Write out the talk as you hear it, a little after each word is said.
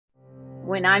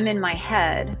When I'm in my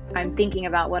head, I'm thinking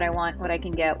about what I want, what I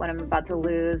can get, what I'm about to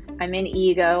lose. I'm in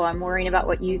ego. I'm worrying about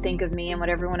what you think of me and what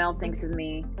everyone else thinks of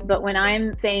me. But when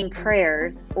I'm saying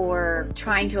prayers or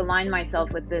trying to align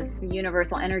myself with this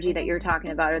universal energy that you're talking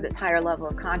about, or this higher level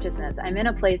of consciousness, I'm in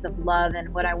a place of love,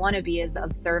 and what I want to be is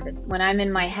of service. When I'm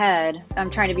in my head, I'm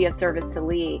trying to be of service to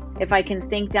Lee. If I can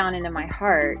sink down into my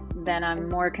heart, then I'm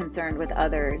more concerned with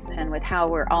others and with how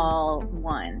we're all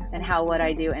one and how what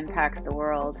I do impacts the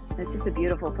world. It's just a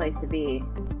beautiful place to be.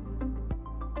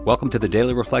 Welcome to the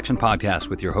Daily Reflection Podcast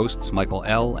with your hosts, Michael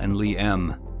L. and Lee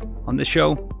M. On this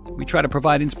show, we try to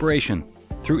provide inspiration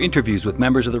through interviews with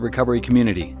members of the recovery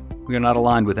community. We are not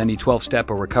aligned with any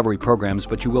 12-step or recovery programs,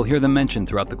 but you will hear them mentioned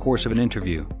throughout the course of an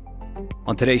interview.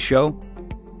 On today's show,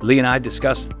 Lee and I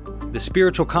discuss the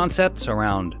spiritual concepts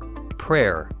around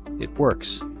prayer. It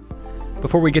works.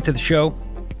 Before we get to the show,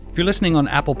 if you're listening on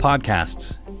Apple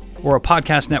Podcasts or a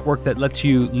podcast network that lets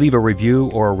you leave a review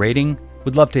or a rating,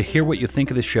 we'd love to hear what you think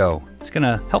of the show. It's going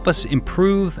to help us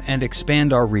improve and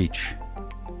expand our reach.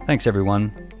 Thanks,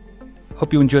 everyone.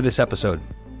 Hope you enjoy this episode.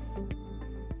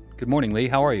 Good morning, Lee.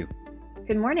 How are you?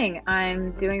 Good morning.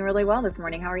 I'm doing really well this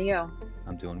morning. How are you?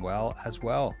 I'm doing well as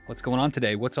well. What's going on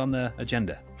today? What's on the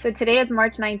agenda? So today is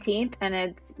March 19th, and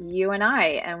it's you and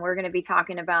I, and we're going to be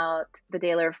talking about the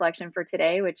daily reflection for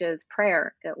today, which is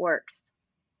prayer. It works.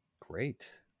 Great.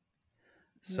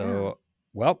 So,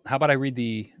 well, how about I read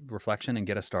the reflection and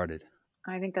get us started?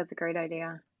 I think that's a great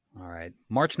idea. All right.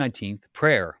 March 19th,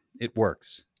 prayer. It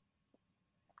works.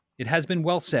 It has been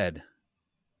well said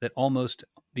that almost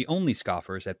the only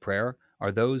scoffers at prayer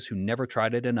are those who never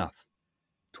tried it enough.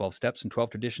 12 Steps and 12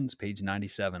 Traditions, page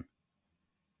 97.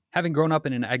 Having grown up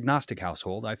in an agnostic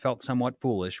household, I felt somewhat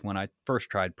foolish when I first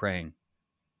tried praying.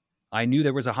 I knew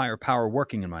there was a higher power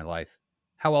working in my life.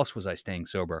 How else was I staying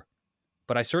sober?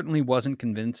 But I certainly wasn't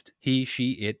convinced he,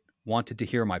 she, it wanted to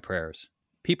hear my prayers.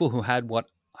 People who had what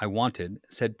I wanted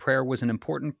said prayer was an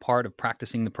important part of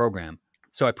practicing the program,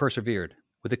 so I persevered.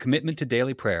 With a commitment to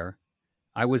daily prayer,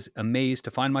 I was amazed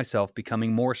to find myself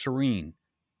becoming more serene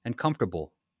and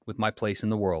comfortable with my place in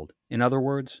the world. In other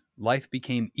words, life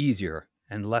became easier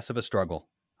and less of a struggle.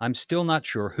 I'm still not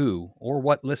sure who or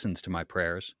what listens to my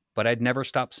prayers, but I'd never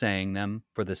stop saying them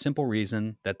for the simple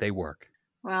reason that they work.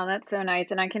 Wow, that's so nice.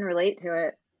 And I can relate to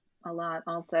it a lot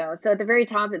also. So at the very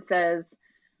top, it says,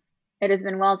 it has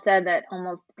been well said that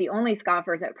almost the only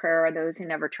scoffers at prayer are those who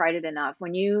never tried it enough.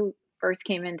 When you first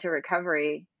came into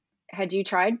recovery, had you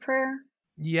tried prayer?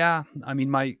 Yeah, I mean,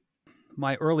 my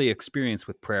early experience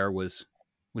with prayer was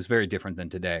very different than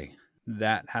today.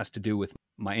 That has to do with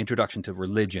my introduction to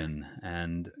religion.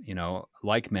 And,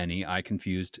 like many, I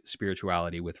confused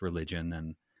spirituality with religion.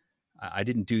 And I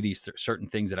didn't do these certain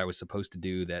things that I was supposed to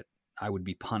do, that I would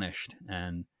be punished.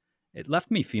 And it left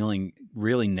me feeling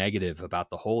really negative about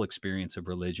the whole experience of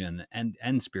religion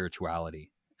and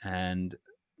spirituality. And,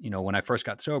 when I first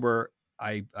got sober,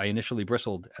 I initially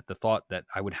bristled at the thought that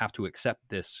I would have to accept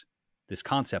this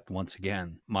concept once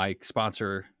again. My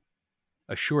sponsor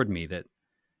assured me that,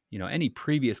 any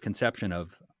previous conception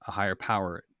of a higher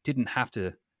power didn't have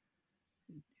to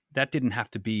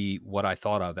be what I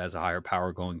thought of as a higher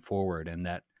power going forward, and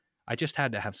that I just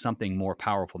had to have something more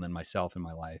powerful than myself in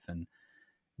my life. And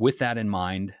with that in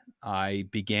mind, I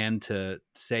began to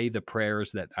say the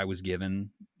prayers that I was given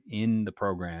in the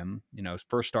program,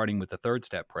 first starting with the third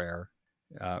step prayer,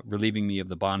 relieving me of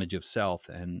the bondage of self.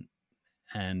 And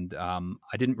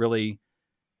I didn't really,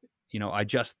 I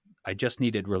just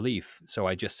needed relief. So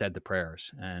I just said the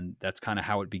prayers, and that's kind of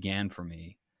how it began for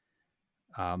me.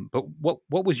 But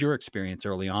what was your experience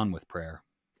early on with prayer?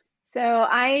 So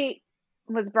I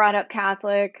was brought up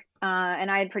Catholic, and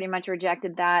I had pretty much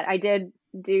rejected that. I did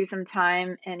do some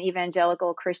time in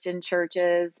evangelical Christian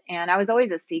churches, and I was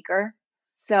always a seeker.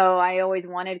 So I always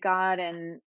wanted God,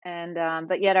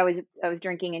 but yet I was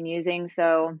drinking and using,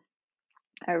 so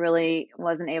I really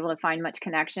wasn't able to find much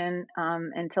connection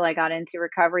until I got into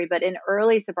recovery. But in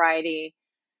early sobriety,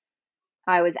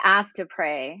 I was asked to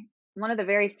pray. One of the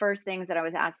very first things that I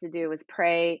was asked to do was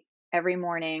pray every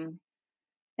morning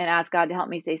and ask God to help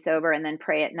me stay sober, and then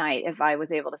pray at night if I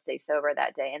was able to stay sober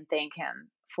that day, and thank Him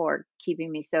for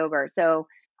keeping me sober. So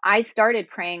I started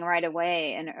praying right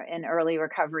away in early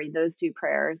recovery, those two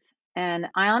prayers. And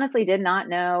I honestly did not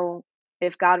know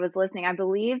if God was listening. I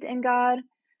believed in God,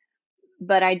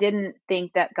 but I didn't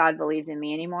think that God believed in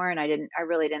me anymore. And I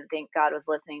really didn't think God was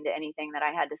listening to anything that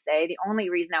I had to say. The only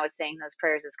reason I was saying those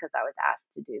prayers is because I was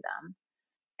asked to do them.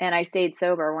 And I stayed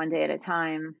sober one day at a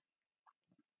time.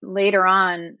 Later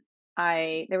on,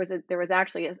 there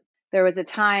was a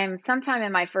time sometime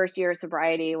in my first year of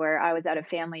sobriety where I was at a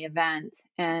family event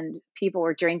and people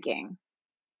were drinking.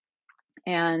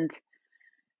 And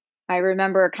I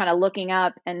remember kind of looking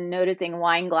up and noticing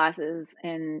wine glasses,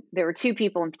 and there were 2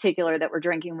 people in particular that were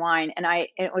drinking wine, and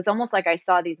it was almost like I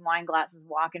saw these wine glasses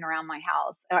walking around my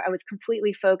house. I was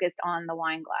completely focused on the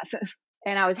wine glasses,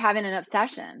 and I was having an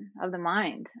obsession of the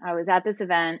mind. I was at this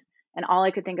event, and all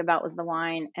I could think about was the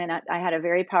wine, and I had a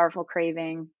very powerful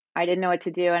craving. I didn't know what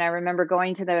to do, and I remember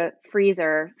going to the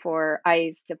freezer for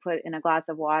ice to put in a glass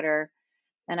of water,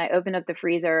 and I opened up the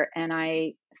freezer and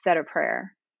I said a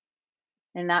prayer.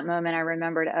 In that moment, I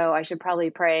remembered, oh, I should probably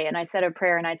pray. And I said a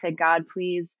prayer and I said, God,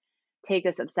 please take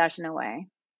this obsession away.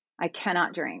 I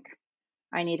cannot drink.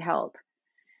 I need help.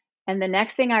 And the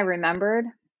next thing I remembered,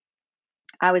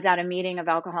 I was at a meeting of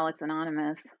Alcoholics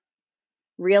Anonymous,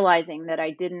 realizing that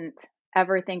I didn't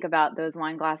ever think about those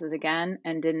wine glasses again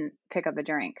and didn't pick up a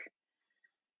drink.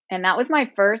 And that was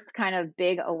my first kind of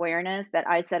big awareness that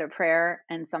I said a prayer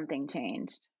and something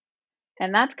changed.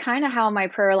 And that's kind of how my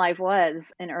prayer life was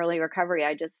in early recovery.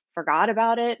 I just forgot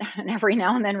about it and every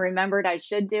now and then remembered I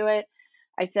should do it.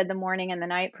 I said the morning and the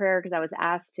night prayer because I was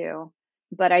asked to.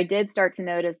 But I did start to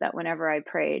notice that whenever I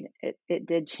prayed, it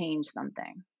did change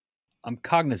something. I'm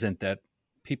cognizant that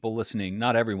people listening,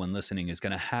 not everyone listening, is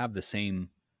going to have the same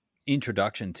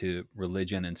introduction to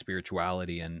religion and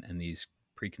spirituality and these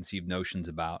preconceived notions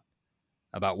about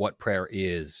what prayer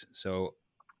is. So,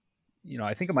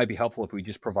 I think it might be helpful if we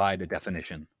just provide a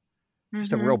definition,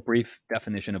 just a real Hmm. brief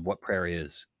definition of what prayer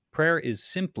is. Prayer is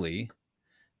simply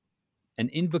an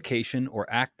invocation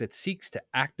or act that seeks to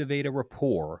activate a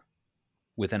rapport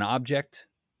with an object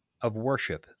of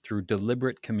worship through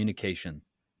deliberate communication.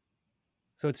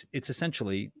 So it's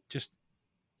essentially just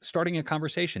starting a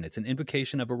conversation. It's an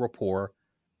invocation of a rapport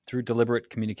through deliberate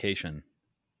communication.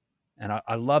 And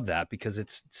I love that because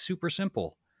it's super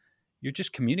simple. You're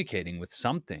just communicating with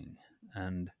something.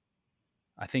 And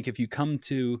I think if you come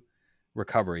to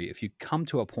recovery, if you come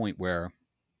to a point where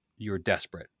you're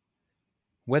desperate,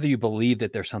 whether you believe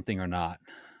that there's something or not,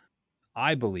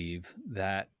 I believe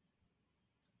that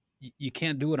you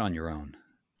can't do it on your own.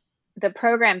 The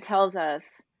program tells us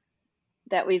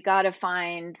that we've got to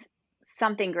find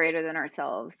something greater than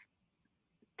ourselves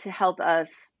to help us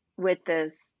with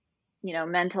this,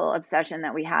 mental obsession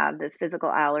that we have, this physical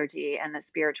allergy and the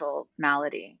spiritual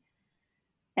malady.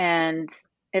 And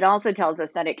it also tells us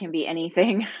that it can be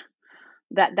anything.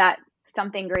 That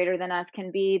something greater than us can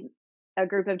be a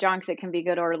group of junks, it can be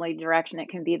Good Orderly Direction, it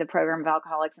can be the program of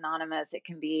Alcoholics Anonymous, it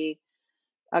can be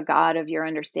a God of your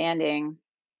understanding.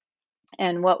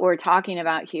 And what we're talking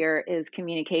about here is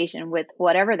communication with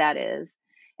whatever that is.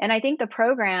 And I think the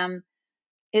program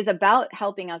is about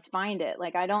helping us find it.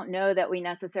 Like, I don't know that we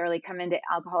necessarily come into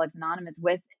Alcoholics Anonymous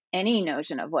with any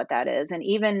notion of what that is. And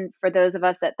even for those of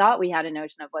us that thought we had a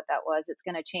notion of what that was, it's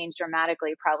going to change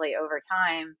dramatically probably over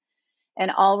time.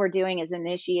 And all we're doing is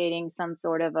initiating some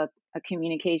sort of a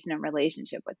communication and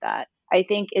relationship with that. I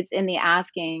think it's in the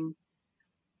asking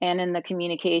and in the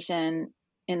communication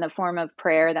in the form of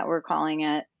prayer that we're calling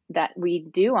it that we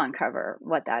do uncover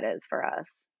what that is for us.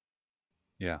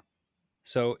 Yeah.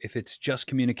 So if it's just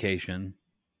communication,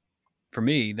 for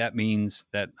me, that means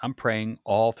that I'm praying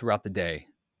all throughout the day.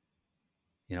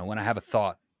 When I have a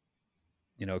thought,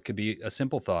 it could be a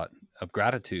simple thought of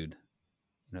gratitude.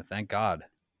 Thank God.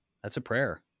 That's a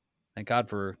prayer. Thank God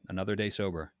for another day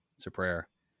sober. It's a prayer.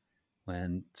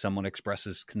 When someone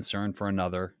expresses concern for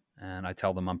another and I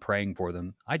tell them I'm praying for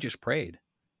them, I just prayed.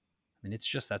 I mean, it's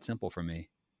just that simple for me.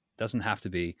 It doesn't have to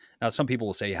be. Now, some people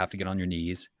will say you have to get on your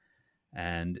knees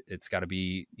and it's got to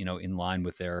be, in line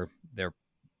with their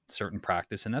certain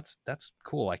practice. And that's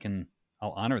cool.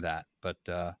 I'll honor that. But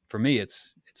for me,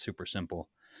 it's super simple.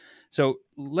 So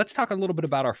let's talk a little bit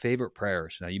about our favorite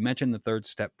prayers. Now, you mentioned the third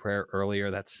step prayer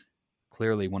earlier. That's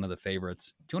clearly one of the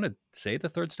favorites. Do you want to say the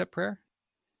third step prayer?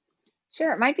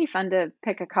 Sure, it might be fun to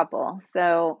pick a couple.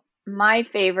 So, my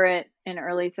favorite in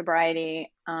early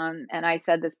sobriety, and I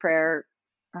said this prayer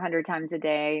 100 times a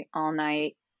day, all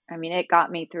night. I mean, it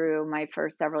got me through my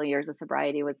first several years of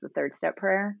sobriety, was the third step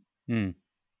prayer. Hmm.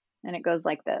 And it goes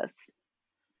like this: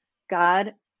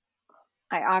 God,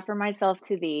 I offer myself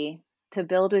to thee to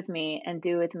build with me and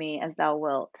do with me as thou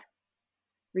wilt.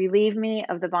 Relieve me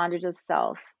of the bondage of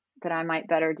self, that I might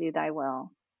better do thy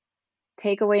will.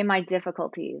 Take away my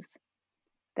difficulties,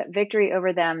 that victory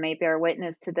over them may bear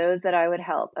witness to those that I would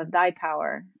help of thy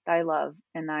power, thy love,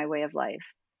 and thy way of life.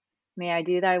 May I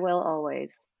do thy will always.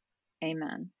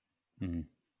 Amen. Hmm.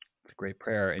 It's a great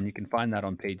prayer. And you can find that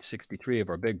on page 63 of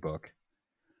our big book.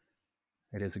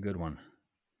 It is a good one.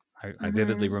 I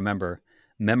vividly Hmm. remember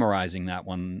memorizing that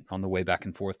one on the way back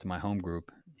and forth to my home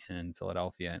group in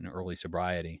Philadelphia in early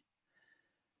sobriety.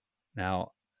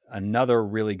 Now, Another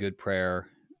really good prayer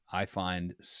I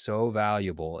find so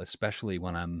valuable, especially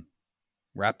when I'm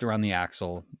wrapped around the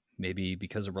axle, maybe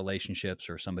because of relationships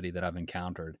or somebody that I've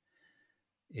encountered,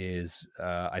 is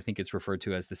I think it's referred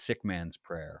to as the sick man's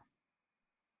prayer.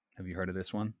 Have you heard of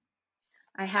this one?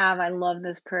 I have. I love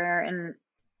this prayer, and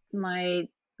my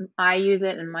I use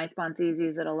it, and my sponsees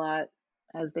use it a lot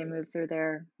as they move through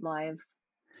their lives.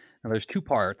 Now, there's two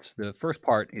parts. The first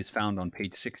part is found on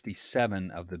page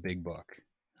 67 of the big book.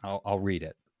 I'll read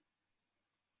it.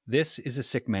 This is a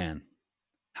sick man.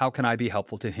 How can I be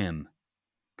helpful to him?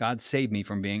 God save me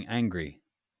from being angry.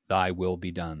 Thy will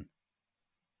be done.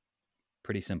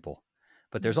 Pretty simple.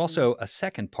 But there's Hmm. also a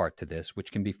second part to this,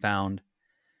 which can be found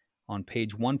on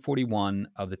page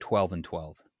 141 of the 12 and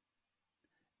 12.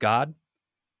 God,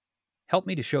 help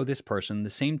me to show this person the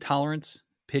same tolerance,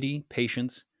 pity,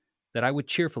 patience that I would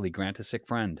cheerfully grant a sick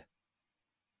friend.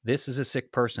 This is a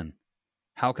sick person.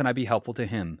 How can I be helpful to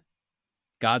him?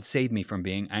 God save me from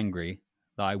being angry.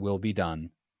 Thy will be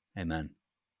done. Amen.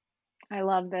 I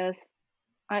love this.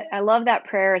 I love that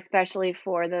prayer, especially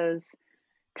for those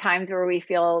times where we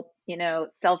feel,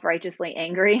 self-righteously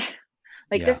angry.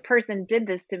 Like, Yeah. this person did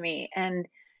this to me, and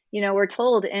we're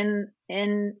told in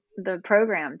the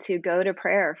program to go to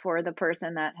prayer for the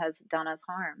person that has done us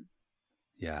harm.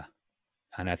 Yeah.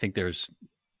 And I think there's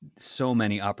so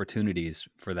many opportunities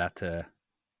for that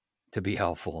to be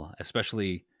helpful,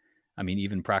 especially, I mean,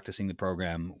 even practicing the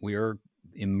program, we're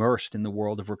immersed in the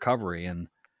world of recovery, and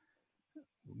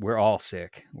we're all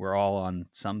sick. We're all on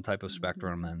some type of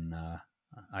spectrum. Mhm. And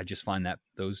I just find that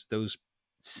those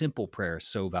simple prayers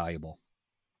so valuable.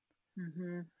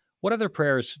 Mhm. What other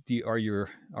prayers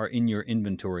are in your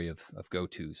inventory of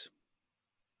go-tos?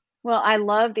 Well, I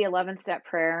love the 11th step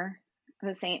prayer,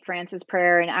 the St. Francis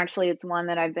prayer, and actually it's one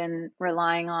that I've been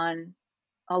relying on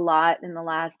a lot in the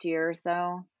last year or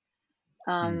so,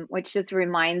 Hmm. which just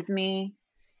reminds me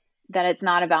that it's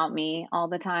not about me all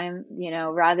the time,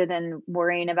 rather than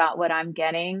worrying about what I'm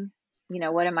getting,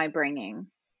 what am I bringing?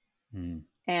 Hmm.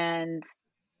 And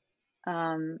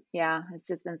yeah, it's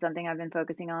just been something I've been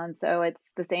focusing on. So it's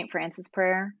the St. Francis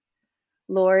prayer.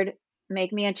 Lord,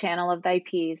 make me a channel of thy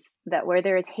peace, that where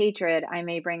there is hatred, I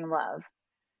may bring love,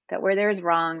 that where there is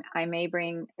wrong, I may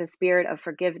bring the spirit of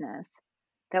forgiveness,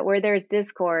 that where there is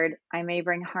discord, I may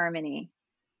bring harmony,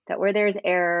 that where there is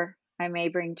error, I may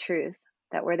bring truth,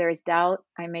 that where there is doubt,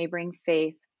 I may bring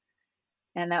faith,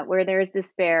 and that where there is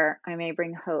despair, I may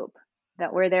bring hope,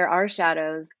 that where there are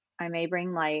shadows, I may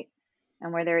bring light,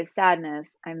 and where there is sadness,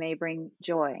 I may bring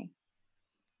joy.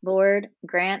 Lord,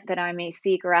 grant that I may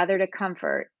seek rather to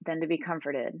comfort than to be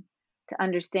comforted, to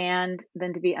understand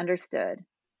than to be understood,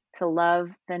 to love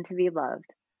than to be loved.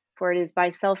 For it is by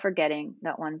self forgetting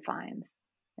that one finds.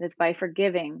 It is by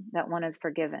forgiving that one is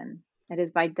forgiven. It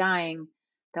is by dying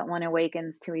that one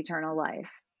awakens to eternal life.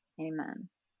 Amen.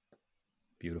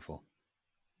 Beautiful.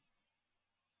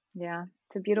 Yeah,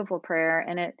 it's a beautiful prayer.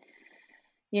 And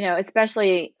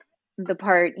especially the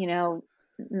part,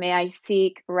 may I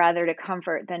seek rather to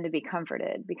comfort than to be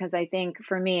comforted. Because I think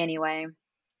for me anyway,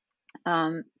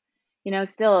 um,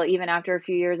 still, even after a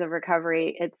few years of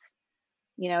recovery,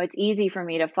 it's easy for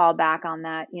me to fall back on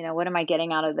that, what am I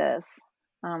getting out of this?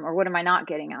 Or what am I not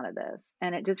getting out of this?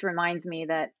 And it just reminds me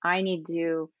that I need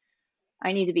to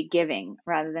be giving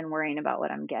rather than worrying about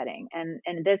what I'm getting.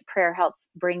 And this prayer helps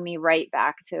bring me right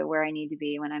back to where I need to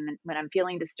be when I'm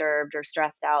feeling disturbed or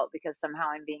stressed out because somehow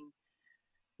I'm being,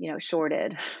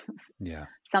 shorted Yeah.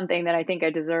 something that I think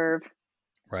I deserve.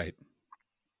 Right.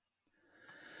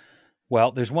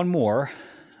 Well, there's one more.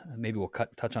 Maybe we'll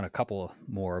touch on a couple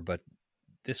more, but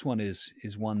this one is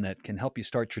one that can help you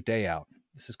start your day out.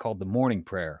 This is called the morning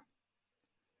prayer.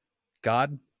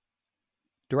 God,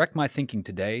 direct my thinking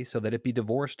today so that it be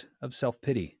divorced of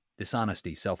self-pity,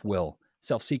 dishonesty, self-will,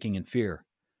 self-seeking, and fear.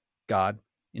 God,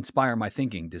 inspire my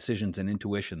thinking, decisions, and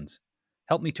intuitions.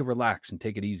 Help me to relax and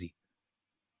take it easy.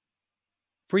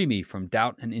 Free me from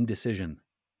doubt and indecision.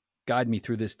 Guide me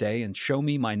through this day and show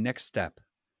me my next step.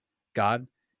 God,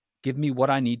 give me what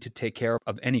I need to take care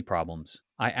of any problems.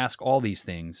 I ask all these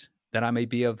things that I may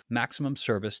be of maximum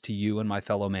service to you and my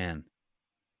fellow man.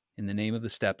 In the name of the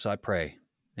steps I pray.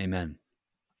 Amen.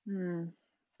 Hmm.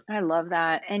 I love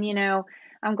that. And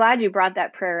I'm glad you brought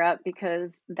that prayer up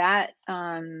because that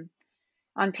on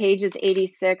pages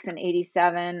 86 and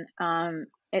 87,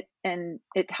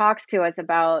 it talks to us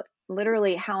about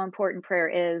literally how important prayer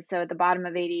is. So at the bottom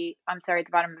of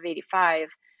 85,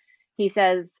 he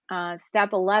says, step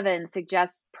 11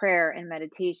 suggests prayer and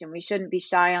meditation. We shouldn't be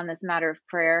shy on this matter of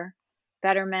prayer.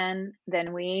 Better men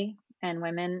than we and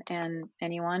women and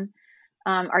anyone.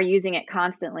 are using it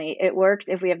constantly. It works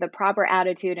if we have the proper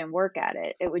attitude and work at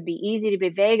it. It would be easy to be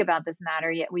vague about this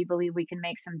matter, yet we believe we can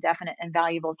make some definite and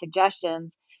valuable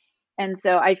suggestions. And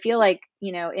so I feel like,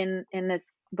 in this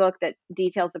book that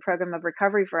details the program of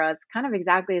recovery for us, kind of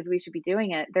exactly as we should be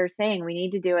doing it, they're saying we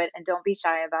need to do it and don't be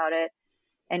shy about it.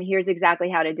 And here's exactly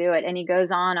how to do it. And he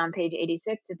goes on page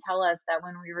 86 to tell us that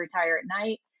when we retire at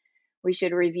night, we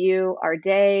should review our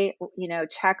day,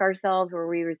 check ourselves. Were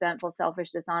we resentful,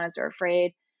 selfish, dishonest, or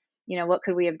afraid? What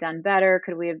could we have done better?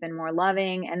 Could we have been more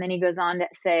loving? And then he goes on to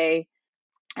say,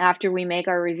 after we make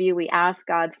our review, we ask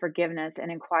God's forgiveness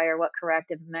and inquire what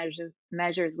corrective measures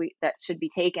that should be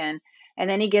taken. And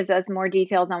then he gives us more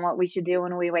details on what we should do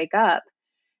when we wake up.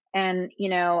 And,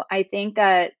 I think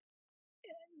that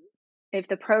if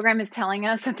the program is telling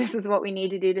us that this is what we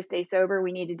need to do to stay sober,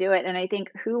 we need to do it. And I think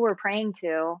who we're praying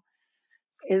to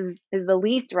is the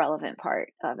least relevant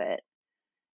part of it.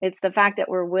 It's the fact that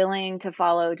we're willing to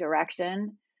follow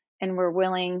direction and we're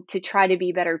willing to try to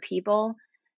be better people,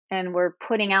 and we're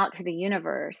putting out to the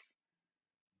universe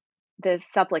this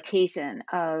supplication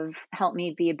of help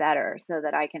me be better so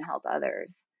that I can help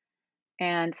others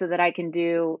and so that I can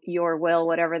do your will,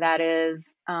 whatever that is,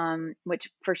 which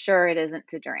for sure it isn't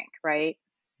to drink, right?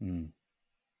 Mm.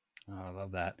 Oh, I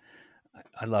love that.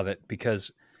 I love it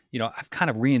because, I've kind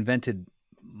of reinvented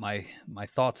my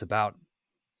thoughts about,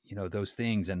 those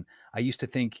things. And I used to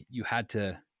think you had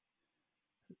to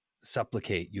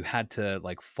supplicate, you had to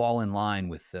like fall in line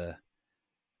with the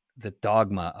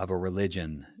dogma of a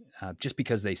religion, just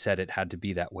because they said it had to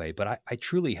be that way. But I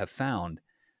truly have found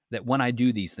that when I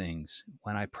do these things,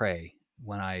 when I pray,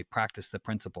 when I practice the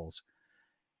principles,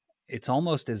 it's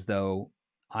almost as though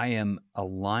I am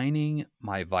aligning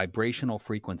my vibrational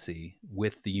frequency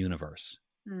with the universe.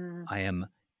 Mm. I am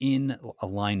in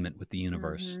alignment with the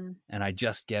universe, Mm-hmm. and I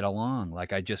just get along.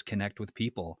 Like I just connect with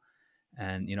people.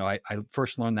 And, I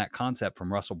first learned that concept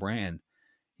from Russell Brand.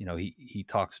 He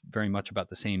talks very much about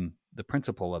the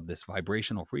principle of this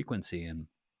vibrational frequency. And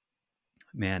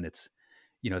man, it's,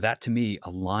 that to me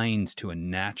aligns to a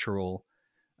natural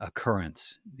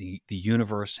occurrence. The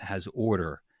universe has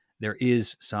order. There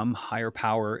is some higher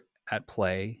power at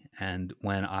play. And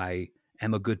when I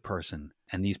am a good person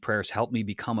and these prayers help me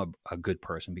become a good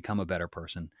person, become a better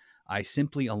person, I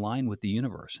simply align with the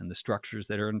universe and the structures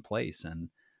that are in place. And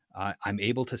I'm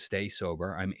able to stay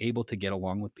sober. I'm able to get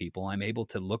along with people. I'm able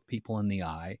to look people in the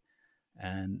eye.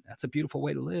 And that's a beautiful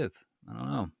way to live. I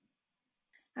don't know.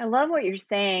 I love what you're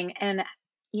saying. And,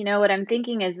 what I'm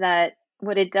thinking is that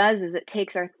what it does is it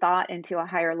takes our thought into a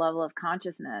higher level of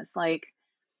consciousness. Like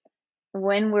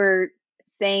when we're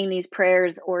saying these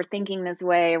prayers or thinking this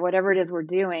way or whatever it is we're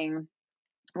doing,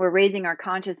 we're raising our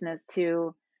consciousness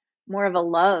to more of a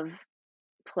love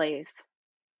place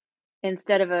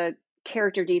instead of a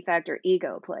character defect or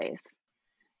ego place.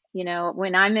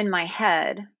 When I'm in my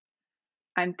head,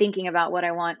 I'm thinking about what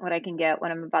I want, what I can get,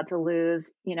 what I'm about to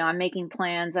lose. I'm making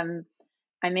plans. I'm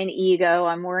in ego.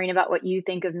 I'm worrying about what you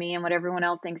think of me and what everyone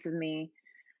else thinks of me.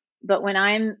 But when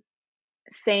I'm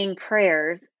saying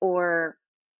prayers or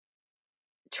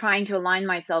trying to align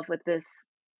myself with this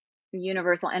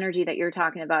universal energy that you're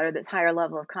talking about, or this higher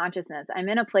level of consciousness, I'm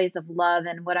in a place of love,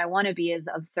 and what I want to be is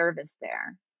of service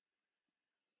there.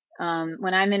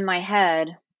 When I'm in my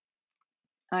head,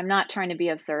 I'm not trying to be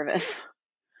of service.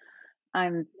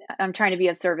 I'm trying to be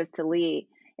of service to Lee.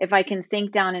 If I can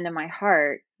sink down into my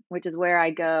heart, which is where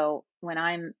I go when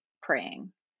I'm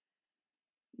praying,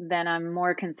 then I'm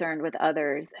more concerned with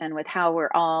others and with how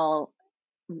we're all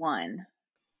one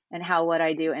and how what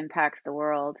I do impacts the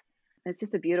world. It's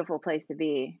just a beautiful place to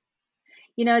be.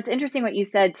 It's interesting what you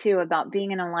said too about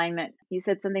being in alignment. You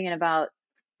said something about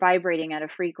vibrating at a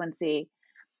frequency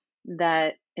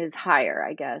that is higher,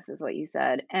 I guess is what you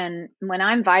said. And when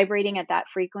I'm vibrating at that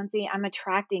frequency, I'm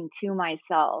attracting to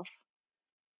myself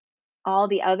all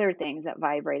the other things that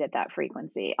vibrate at that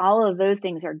frequency. All of those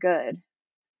things are good.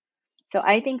 So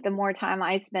I think the more time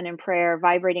I spend in prayer,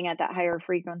 vibrating at that higher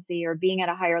frequency or being at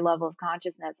a higher level of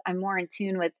consciousness, I'm more in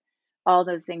tune with all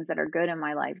those things that are good in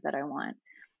my life that I want.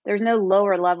 There's no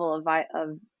lower level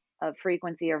of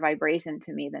frequency or vibration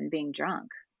to me than being drunk.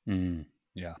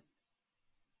 Yeah.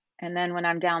 And then when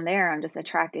I'm down there, I'm just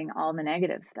attracting all the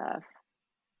negative stuff.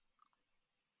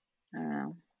 I don't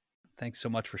know. Thanks so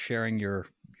much for sharing your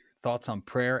thoughts on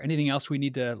prayer. Anything else we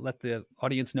need to let the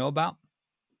audience know about?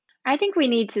 I think we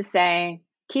need to say,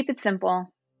 keep it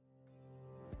simple.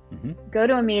 Mm-hmm. Go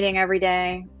to a meeting every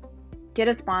day. Get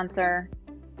a sponsor.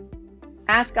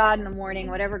 Ask God in the morning,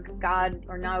 whatever God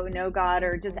or no God,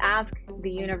 or just ask the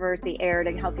universe, the air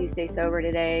to help you stay sober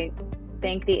today.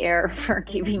 Thank the air for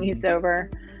keeping you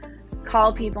sober.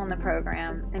 call people in the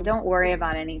program, and don't worry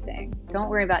about anything. Don't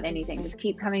worry about anything. Just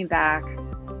keep coming back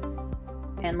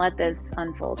and let this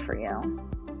unfold for you.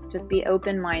 Just be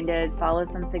open-minded, follow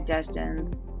some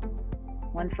suggestions,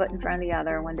 one foot in front of the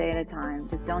other, one day at a time.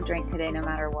 Just don't drink today no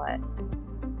matter what,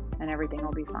 and everything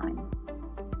will be fine.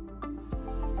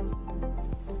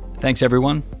 Thanks,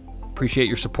 everyone. Appreciate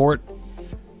your support.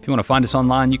 If you want to find us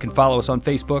online, you can follow us on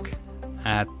Facebook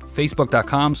at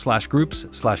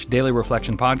facebook.com/groups/Daily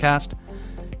Reflection Podcast.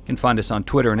 You can find us on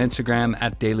Twitter and Instagram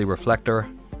at Daily Reflector.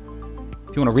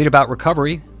 If you want to read about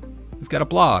recovery, we've got a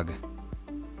blog.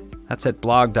 That's at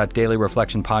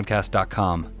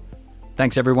blog.dailyreflectionpodcast.com.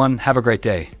 Thanks, everyone. Have a great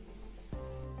day.